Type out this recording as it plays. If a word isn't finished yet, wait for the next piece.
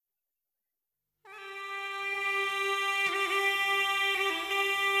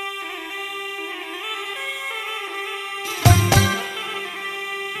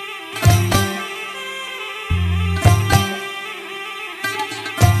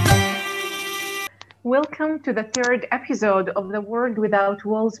Welcome to the third episode of the World Without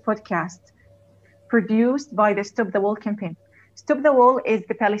Walls podcast, produced by the Stop the Wall campaign. Stop the Wall is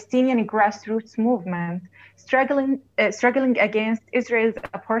the Palestinian grassroots movement struggling against Israel's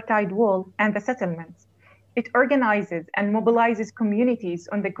apartheid wall and the settlements. It organizes and mobilizes communities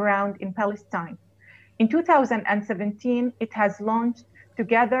on the ground in Palestine. In 2017, it has launched,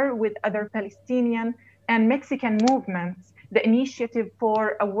 together with other Palestinian and Mexican movements, the Initiative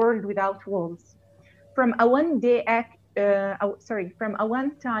for a World Without Walls. From a one-time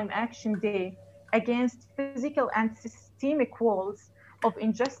action day against physical and systemic walls of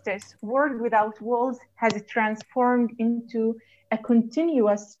injustice, World Without Walls has transformed into a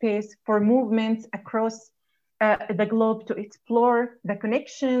continuous space for movements across the globe to explore the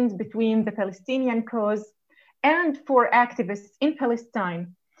connections between the Palestinian cause and for activists in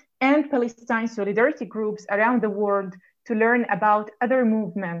Palestine and Palestine solidarity groups around the world to learn about other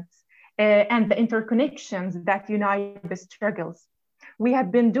movements and the interconnections that unite the struggles. We have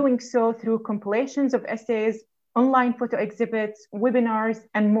been doing so through compilations of essays, online photo exhibits, webinars,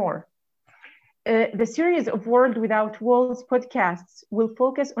 and more. The series of World Without Walls podcasts will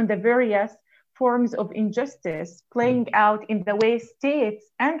focus on the various forms of injustice playing out in the way states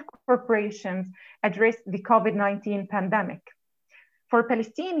and corporations address the COVID-19 pandemic. For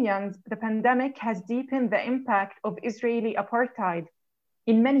Palestinians, the pandemic has deepened the impact of Israeli apartheid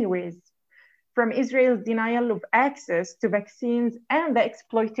in many ways, from Israel's denial of access to vaccines and the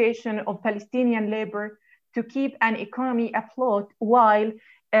exploitation of Palestinian labor to keep an economy afloat while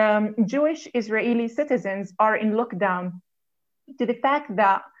Jewish Israeli citizens are in lockdown, to the fact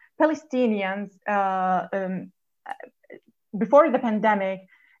that Palestinians, before the pandemic,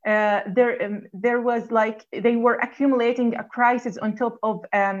 there was like they were accumulating a crisis on top of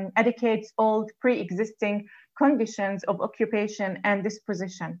a decades-old pre-existing conditions of occupation and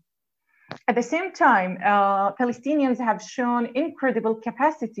disposition. At the same time, Palestinians have shown incredible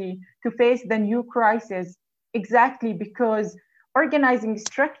capacity to face the new crisis exactly because organizing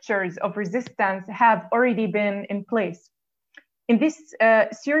structures of resistance have already been in place. In this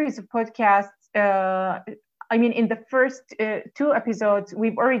series of podcasts, in the first two episodes,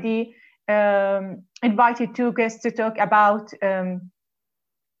 we've already invited two guests to talk about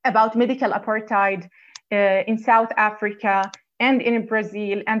medical apartheid in South Africa and in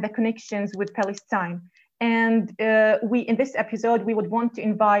Brazil and the connections with Palestine. And in this episode, we would want to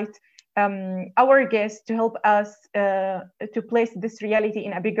invite our guests to help us to place this reality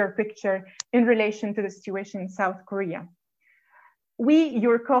in a bigger picture in relation to the situation in South Korea. We,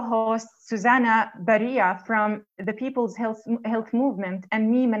 your co-hosts, Susanna Baria from the People's Health Movement and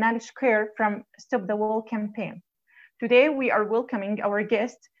me, Manal Shkir from Stop the Wall campaign. Today, we are welcoming our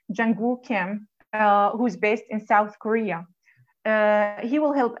guest, Jang-woo Kim, who's based in South Korea. He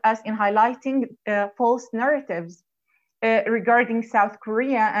will help us in highlighting false narratives regarding South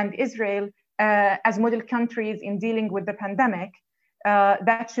Korea and Israel as model countries in dealing with the pandemic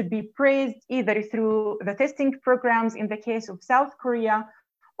that should be praised either through the testing programs in the case of South Korea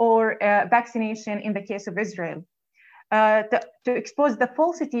or vaccination in the case of Israel. To expose the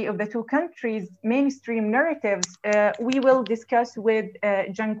falsity of the two countries' mainstream narratives, we will discuss with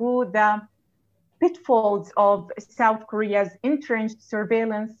Jang-woo the pitfalls of South Korea's entrenched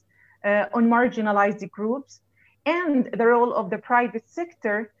surveillance on marginalized groups and the role of the private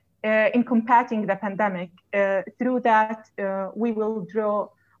sector in combating the pandemic. Through that, we will draw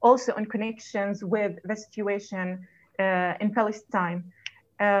also on connections with the situation in Palestine.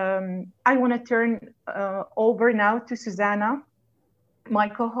 I want to turn over now to Susanna, my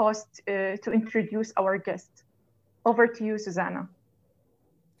co-host, to introduce our guest. Over to you, Susanna.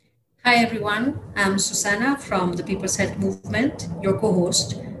 Hi, everyone. I'm Susanna from the People's Health Movement, your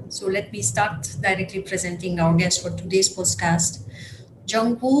co-host. So let me start directly presenting our guest for today's podcast.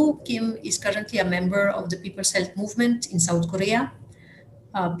 Jang-woo Kim is currently a member of the People's Health Movement in South Korea.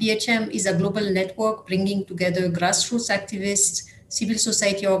 PHM is a global network bringing together grassroots activists, civil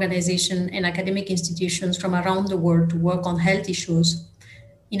society organizations, and academic institutions from around the world to work on health issues.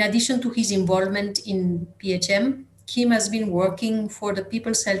 In addition to his involvement in PHM, Kim has been working for the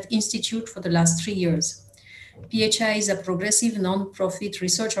People's Health Institute for the last 3 years. PHI is a progressive non-profit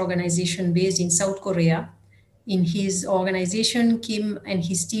research organization based in South Korea. In his organization, Kim and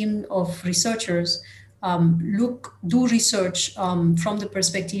his team of researchers do research from the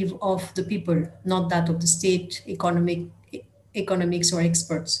perspective of the people, not that of the state, economics, or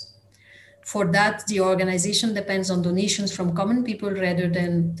experts. For that, the organization depends on donations from common people rather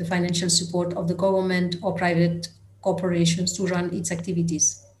than the financial support of the government or private corporations to run its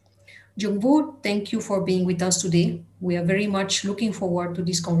activities. Jang-woo, thank you for being with us today. We are very much looking forward to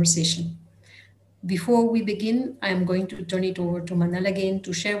this conversation. Before we begin, I am going to turn it over to Manal again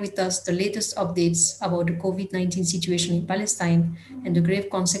to share with us the latest updates about the COVID-19 situation in Palestine and the grave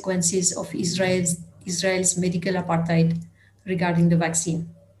consequences of Israel's medical apartheid regarding the vaccine.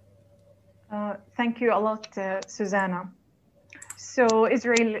 Thank you a lot, Susanna. So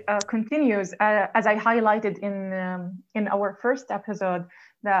Israel continues, as I highlighted in our first episode,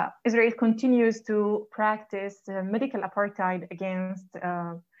 that Israel continues to practice medical apartheid against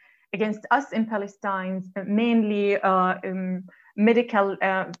us in Palestine, mainly vaccine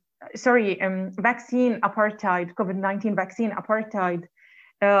apartheid, COVID-19 vaccine apartheid,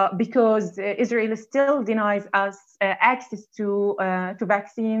 because Israel still denies us access to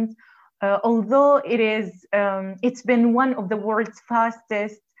vaccines. Although it's been one of the world's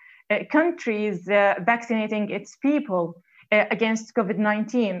fastest countries vaccinating its people against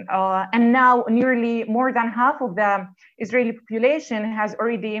COVID-19. And now nearly more than half of the Israeli population has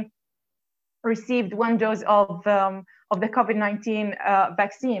already received one dose of the COVID-19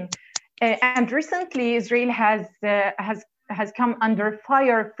 vaccine. And recently, Israel has come under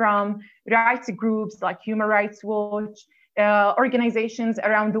fire from rights groups like Human Rights Watch, organizations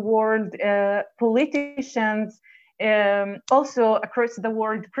around the world, politicians, also across the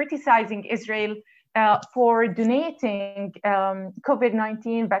world, criticizing Israel for donating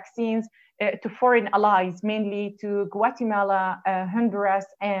COVID-19 vaccines to foreign allies, mainly to Guatemala, Honduras,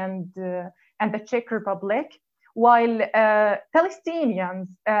 and the Czech Republic, while Palestinians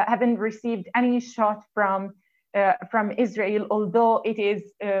haven't received any shot from Israel, although it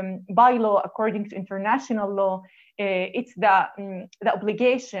is by law, according to international law, it's the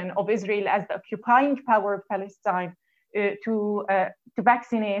obligation of Israel as the occupying power of Palestine to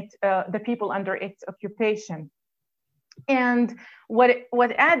vaccinate the people under its occupation. And what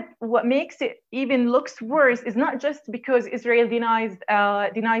makes it even looks worse is not just because Israel denies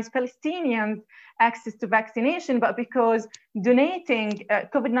Palestinians access to vaccination, but because donating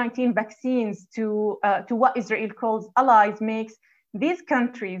COVID-19 vaccines to what Israel calls allies makes these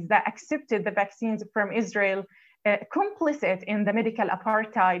countries that accepted the vaccines from Israel complicit in the medical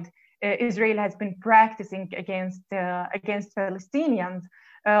apartheid Israel has been practicing against Palestinians.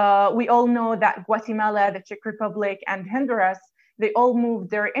 We all know that Guatemala, the Czech Republic, and Honduras, they all moved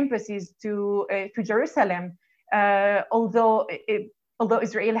their embassies to Jerusalem, although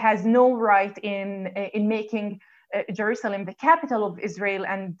Israel has no right in making Jerusalem the capital of Israel,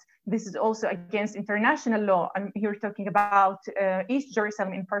 and this is also against international law. I'm here talking about East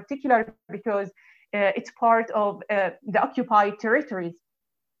Jerusalem in particular, because it's part of the occupied territories.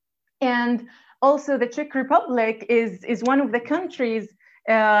 And also the Czech Republic is one of the countries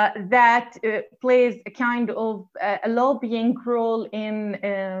that plays a kind of a lobbying role in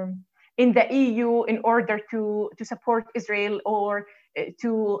the EU in order to support Israel or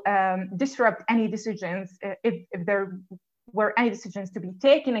to disrupt any decisions if there were any decisions to be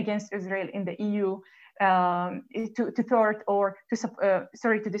taken against Israel in the EU to thwart or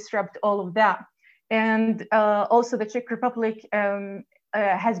to disrupt all of that. And also the Czech Republic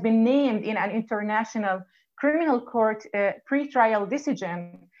has been named in an international criminal court pre-trial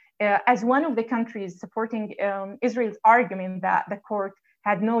decision as one of the countries supporting Israel's argument that the court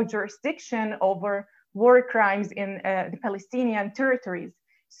had no jurisdiction over war crimes in the Palestinian territories.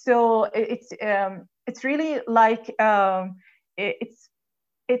 So it's really like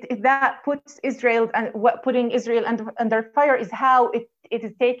that puts Israel, and putting Israel under fire is how it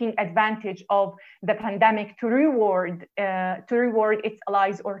is taking advantage of the pandemic to reward its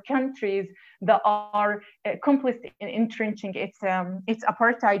allies or countries that are complicit in entrenching its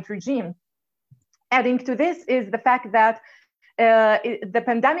apartheid regime. Adding to this is the fact that the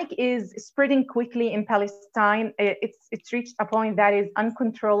pandemic is spreading quickly in Palestine. It's reached a point that is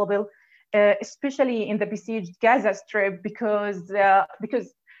uncontrollable, especially in the besieged Gaza Strip, because the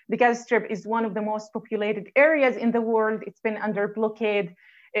Gaza Strip is one of the most populated areas in the world. It's been under blockade,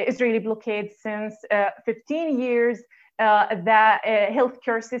 Israeli blockade, since 15 years. The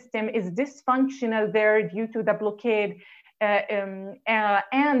healthcare system is dysfunctional there due to the blockade and the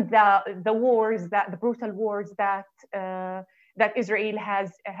brutal wars that Israel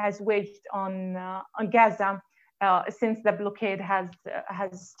has waged on Gaza since the blockade has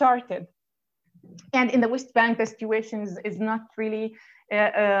started. And in the West Bank, the situation is not really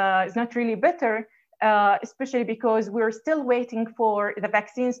better, especially because we're still waiting for the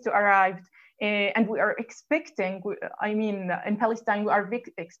vaccines to arrive, and we are expecting. In Palestine, we are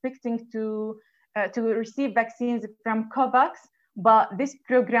expecting to receive vaccines from COVAX, but this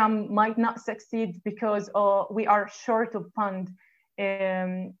program might not succeed because we are short of funds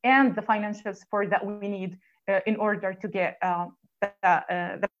and the financial support that we need in order to get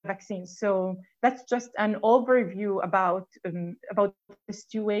the vaccines. So that's just an overview about the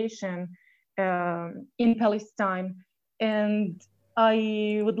situation in Palestine. And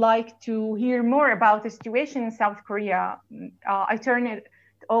I would like to hear more about the situation in South Korea. I turn it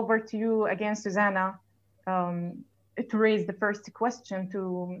over to you again, Susanna, to raise the first question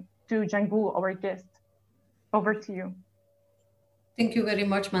to Jang-Woo, our guest. Over to you. Thank you very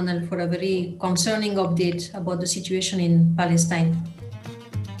much, Manal, for a very concerning update about the situation in Palestine.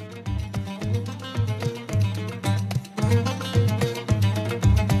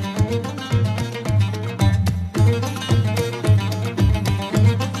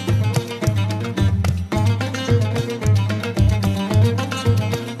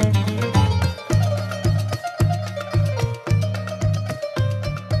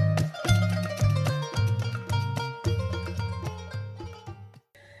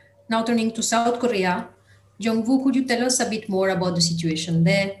 Now turning to South Korea, Jung-Woo, could you tell us a bit more about the situation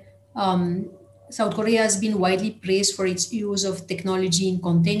there? South Korea has been widely praised for its use of technology in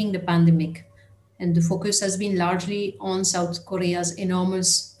containing the pandemic, and the focus has been largely on South Korea's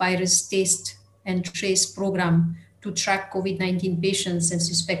enormous virus test and trace program to track COVID-19 patients and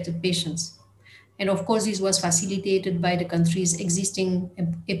suspected patients. And of course, this was facilitated by the country's existing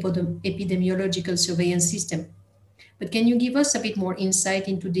epidemiological surveillance system. But can you give us a bit more insight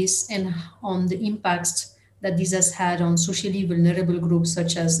into this and on the impacts that this has had on socially vulnerable groups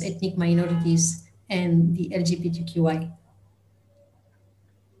such as ethnic minorities and the LGBTQI?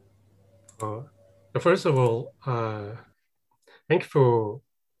 First of all, thank you for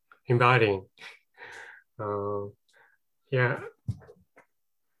inviting. The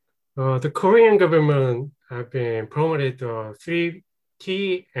Korean government have been promoted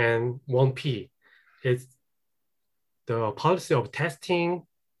 3T and 1P. It's the policy of testing,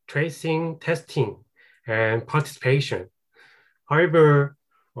 tracing, testing, and participation. However,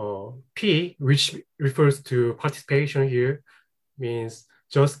 P, which refers to participation here, means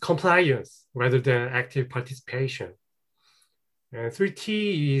just compliance rather than active participation. And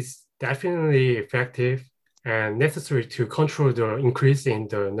 3T is definitely effective and necessary to control the increase in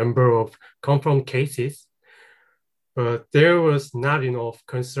the number of confirmed cases, but there was not enough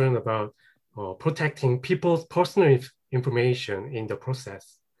concern about protecting people's personal information in the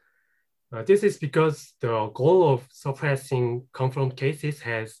process. This is because the goal of suppressing confirmed cases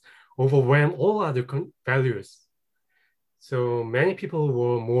has overwhelmed all other values. So many people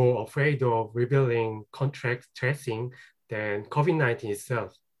were more afraid of revealing contact tracing than COVID-19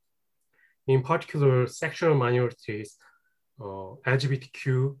 itself. In particular, sexual minorities,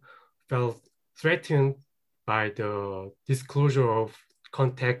 LGBTQ, felt threatened by the disclosure of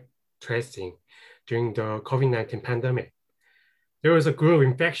contact tracing during the COVID-19 pandemic. There was a group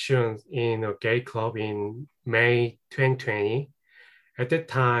infection in a gay club in May 2020. At that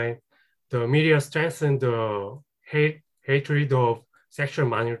time, the media strengthened the hatred of sexual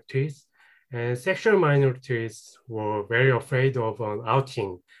minorities, and sexual minorities were very afraid of an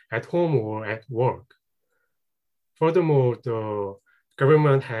outing at home or at work. Furthermore, the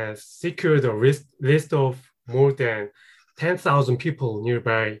government has secured a list of more than 10,000 people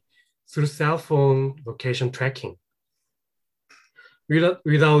nearby through cell phone location tracking.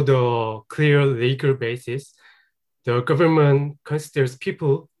 Without a clear legal basis, the government considers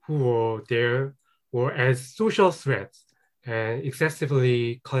people who were there were as social threats and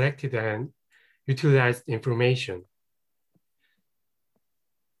excessively collected and utilized information.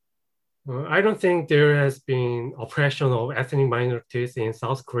 I don't think there has been oppression of ethnic minorities in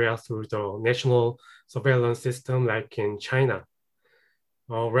South Korea through the national surveillance system like in China.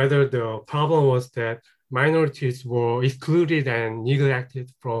 Rather, the problem was that minorities were excluded and neglected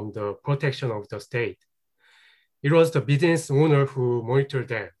from the protection of the state. It was the business owner who monitored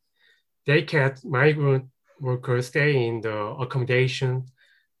them. They kept migrant workers stay in the accommodation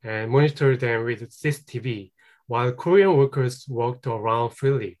and monitor them with CCTV, while Korean workers walked around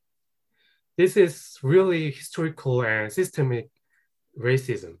freely. This is really historical and systemic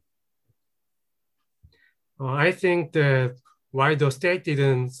racism. I think that why the state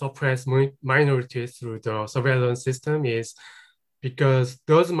didn't suppress minorities through the surveillance system is because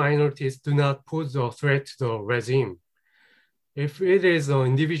those minorities do not pose a threat to the regime. If it is an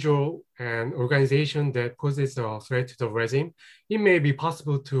individual and organization that poses a threat to the regime, it may be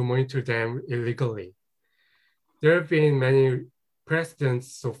possible to monitor them illegally. There have been many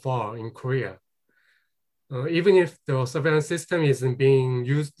precedents so far in Korea. Even if the surveillance system isn't being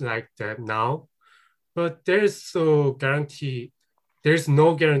used like that now, but there's no guarantee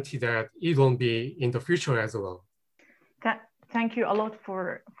that it won't be in the future as well. Thank you a lot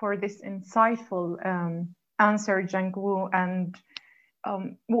for this insightful answer, Jang-Woo. And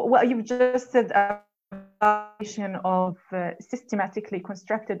What you've just said of systematically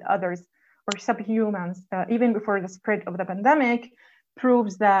constructed others or subhumans, even before the spread of the pandemic,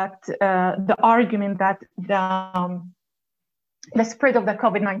 proves that the argument that the spread of the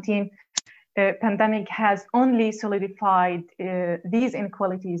COVID-19 pandemic has only solidified these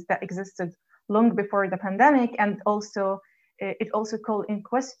inequalities that existed long before the pandemic, and also it also called in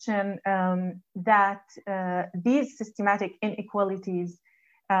question that these systematic inequalities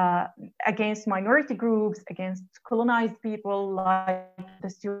against minority groups, against colonized people, like the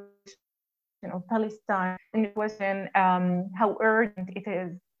situation of Palestine, in question how urgent it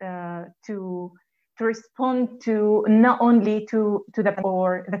is to respond to not only to the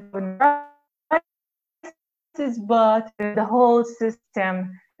or the crisis, but the whole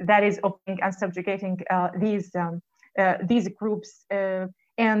system that is opening and subjugating these groups,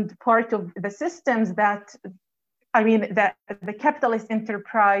 and part of the systems that, I mean, that the capitalist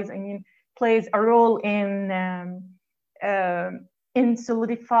enterprise, I mean, plays a role in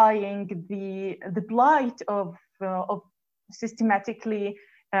solidifying the blight of systematically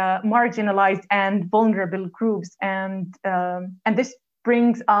marginalized and vulnerable groups, and this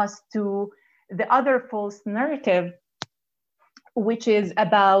brings us to the other false narrative, which is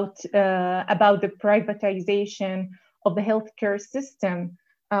about the privatization of the healthcare system.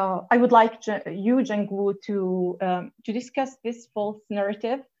 I would like you, Jungwoo, to discuss this false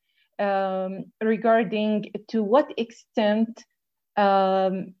narrative regarding to what extent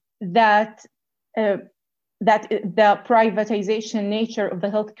that the privatization nature of the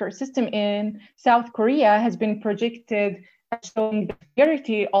healthcare system in South Korea has been projected, showing the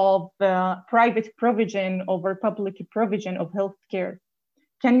severity of private provision over public provision of healthcare.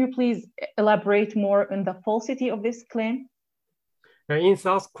 Can you please elaborate more on the falsity of this claim? In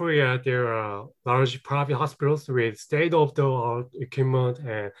South Korea, there are large private hospitals with state-of-the-art equipment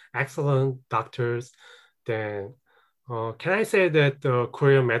and excellent doctors. Then, can I say that the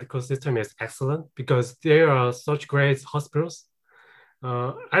Korean medical system is excellent because there are such great hospitals?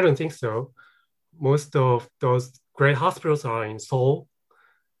 I don't think so. Most of those great hospitals are in Seoul,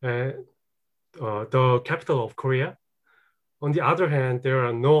 the capital of Korea. On the other hand, there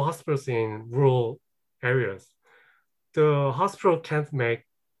are no hospitals in rural areas. The hospital cannot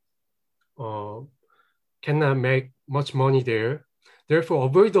make much money there. Therefore,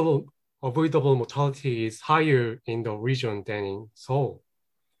 avoidable mortality is higher in the region than in Seoul.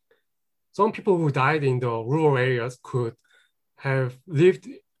 Some people who died in the rural areas could have lived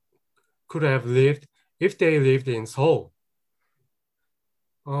if they lived in Seoul.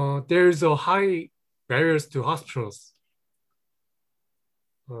 There's a high barriers to hospitals,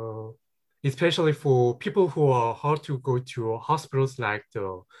 especially for people who are hard to go to hospitals, like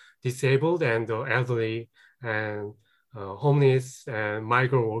the disabled and the elderly and homeless and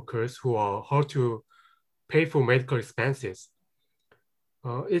migrant workers who are hard to pay for medical expenses.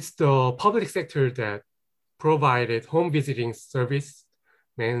 It's the public sector that provided home visiting service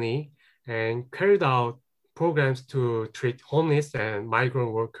mainly and carried out programs to treat homeless and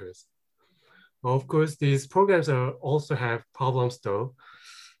migrant workers. Of course, these programs also have problems though.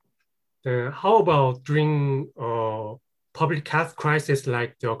 How about during public health crisis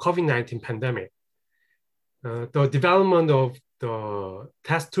like the COVID-19 pandemic? The development of the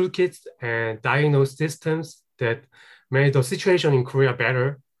test toolkits and diagnosis systems that made the situation in Korea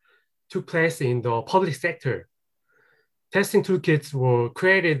better took place in the public sector. Testing toolkits were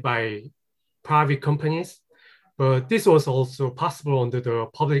created by private companies, but this was also possible under the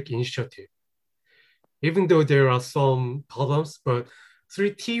public initiative. Even though there are some problems, but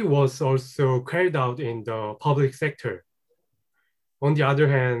 3T was also carried out in the public sector. On the other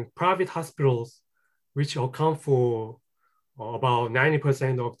hand, private hospitals, which account for about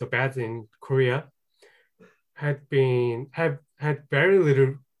 90% of the beds in Korea, had very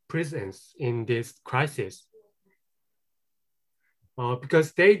little presence in this crisis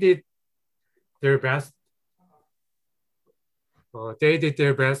because they did their best. They did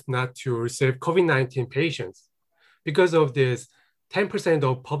their best not to receive COVID-19 patients. Because of this, 10%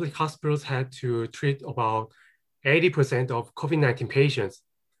 of public hospitals had to treat about 80% of COVID-19 patients.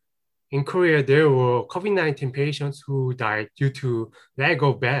 In Korea, there were COVID-19 patients who died due to lack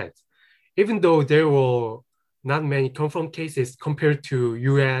of beds, even though there were not many confirmed cases compared to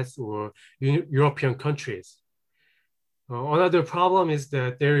US or European countries. Another problem is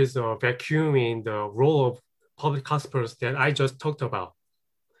that there is a vacuum in the role of public hospitals that I just talked about.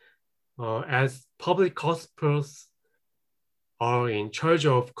 As public hospitals are in charge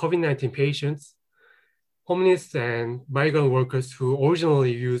of COVID-19 patients, homeless and migrant workers who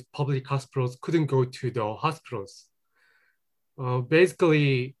originally used public hospitals couldn't go to the hospitals.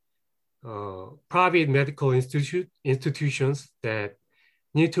 basically private medical institutions that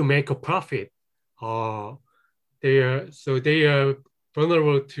need to make a profit. They are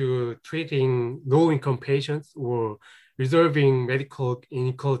vulnerable to treating low-income patients or resolving medical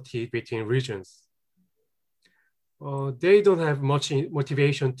inequality between regions. They don't have much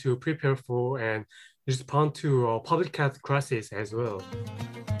motivation to prepare for and respond to public health crisis as well.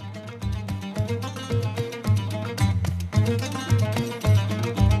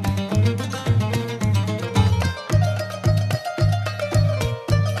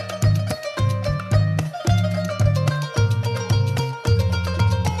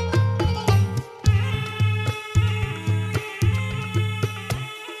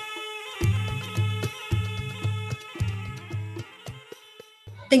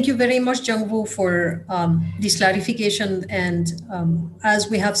 Thank you very much, Jung-Woo, for this clarification. And as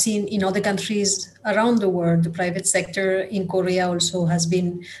we have seen in other countries around the world, the private sector in Korea also has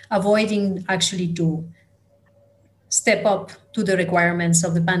been avoiding actually to step up to the requirements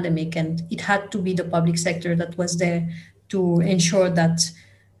of the pandemic. And it had to be the public sector that was there to ensure that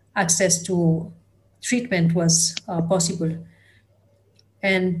access to treatment was possible.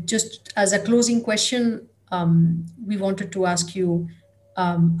 And just as a closing question, we wanted to ask you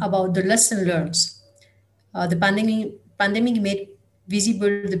about the lesson learned. The pandemic made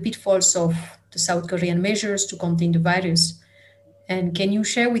visible the pitfalls of the South Korean measures to contain the virus. And can you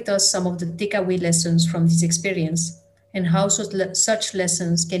share with us some of the takeaway lessons from this experience and how such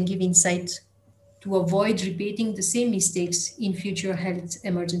lessons can give insight to avoid repeating the same mistakes in future health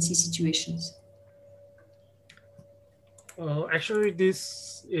emergency situations? Actually,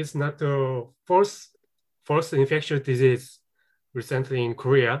 this is not the first infectious disease recently in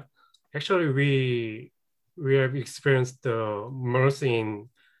Korea. Actually, we have experienced the MERS in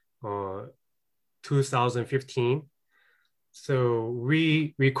 2015. So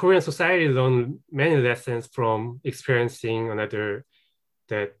we Korean society learned many lessons from experiencing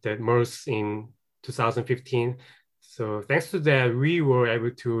that MERS in 2015. So thanks to that, we were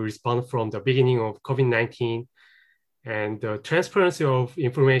able to respond from the beginning of COVID-19, and the transparency of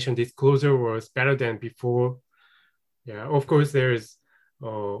information disclosure was better than before. Yeah, of course, there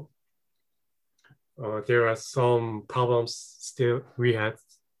are some problems still. We had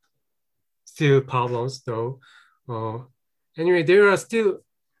still problems though. Anyway, there are still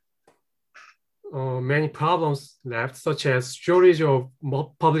many problems left, such as shortage of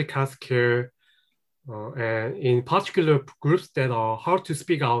public health care, and in particular groups that are hard to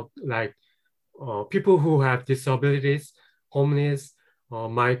speak out, like people who have disabilities, homeless,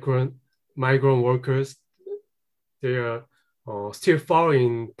 migrant workers. They are still far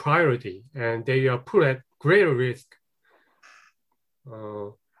in priority, and they are put at greater risk.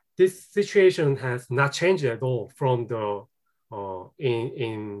 This situation has not changed at all from the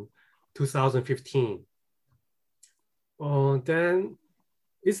in 2015. Then,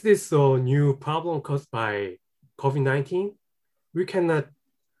 is this a new problem caused by COVID-19? We cannot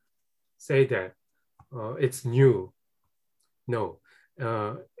say that it's new. No,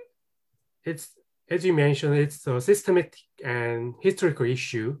 it's, as you mentioned, it's a systematic and historical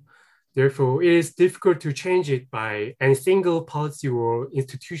issue. Therefore, it is difficult to change it by any single policy or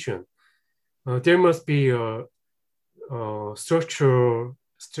institution. There must be structural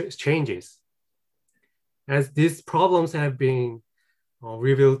changes. As these problems have been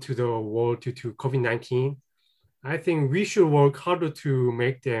revealed to the world due to COVID-19, I think we should work harder to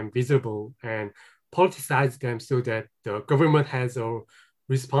make them visible and politicize them so that the government has a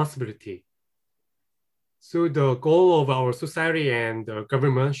responsibility. So the goal of our society and the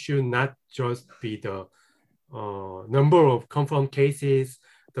government should not just be the number of confirmed cases,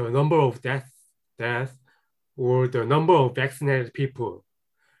 the number of deaths, or the number of vaccinated people,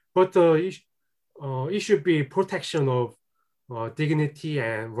 but it should be protection of dignity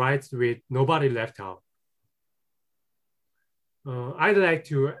and rights with nobody left out. I'd like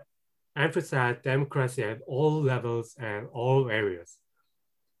to emphasize democracy at all levels and all areas.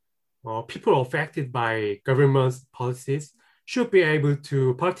 People affected by government's policies should be able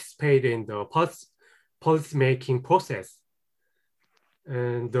to participate in the policy-making process.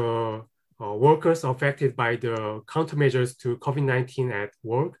 And the workers affected by the countermeasures to COVID-19 at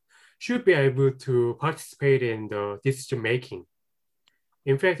work should be able to participate in the decision-making.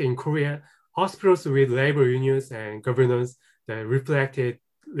 In fact, in Korea, hospitals with labor unions and governance that reflected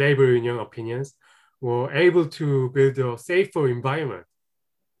labor union opinions were able to build a safer environment.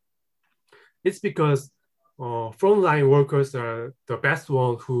 It's because frontline workers are the best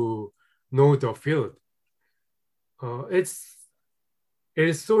ones who know the field. It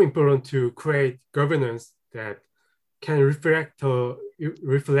is so important to create governance that can reflect the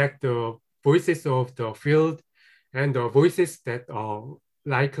voices of the field and the voices that are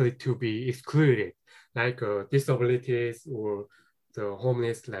likely to be excluded, like disabilities or the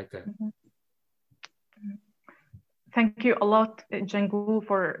homeless, like that. Thank you a lot, Jang-Woo,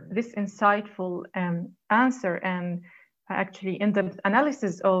 for this insightful answer and actually in-depth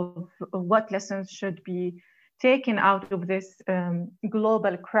analysis of what lessons should be taken out of this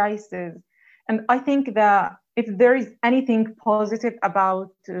global crisis. And I think that if there is anything positive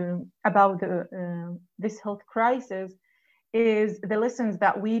about this health crisis, is the lessons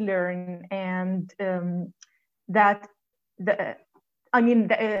that we learn, and that the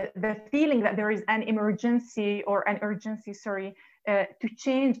feeling that there is an emergency or an urgency, to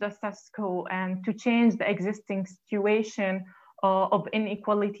change the status quo and to change the existing situation of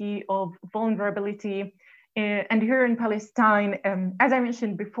inequality, of vulnerability. And here in Palestine, as I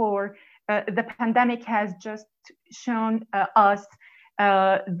mentioned before, the pandemic has just shown us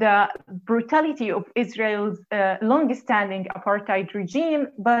the brutality of Israel's long-standing apartheid regime,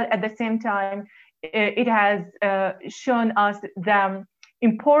 but at the same time, it has shown us the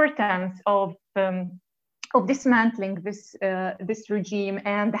importance of dismantling this regime,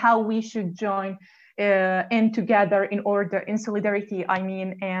 and how we should join in together in solidarity,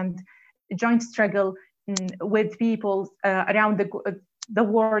 and joint struggle with people around the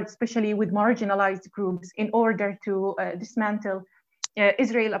world, especially with marginalized groups, in order to dismantle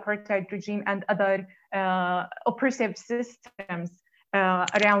Israel apartheid regime and other oppressive systems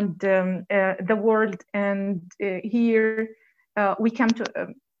around the world. And here we come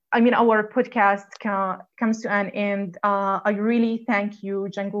to, our podcast comes to an end. I really thank you,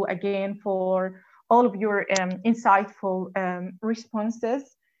 Jang-Woo, again for all of your insightful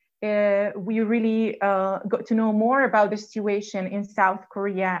responses. We really got to know more about the situation in South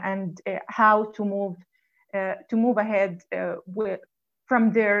Korea and how to move ahead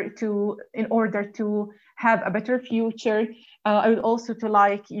from there in order to have a better future. I would also to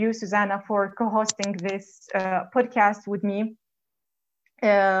like you, Susanna, for co-hosting this podcast with me.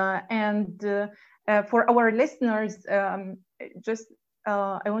 And for our listeners, I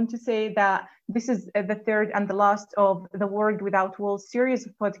want to say that this is the third and the last of the World Without Walls series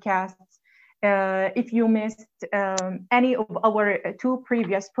of podcasts. If you missed any of our two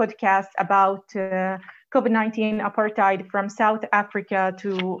previous podcasts about COVID-19 apartheid from South Africa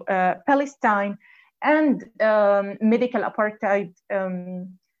to Palestine, and medical apartheid,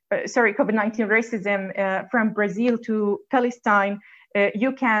 COVID-19 racism from Brazil to Palestine,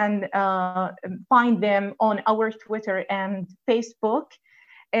 you can find them on our Twitter and Facebook.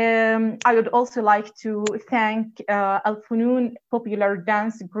 I would also like to thank Al-Funun Popular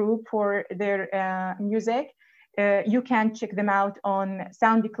Dance Group for their music. You can check them out on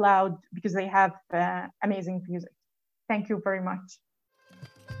SoundCloud because they have amazing music. Thank you very much.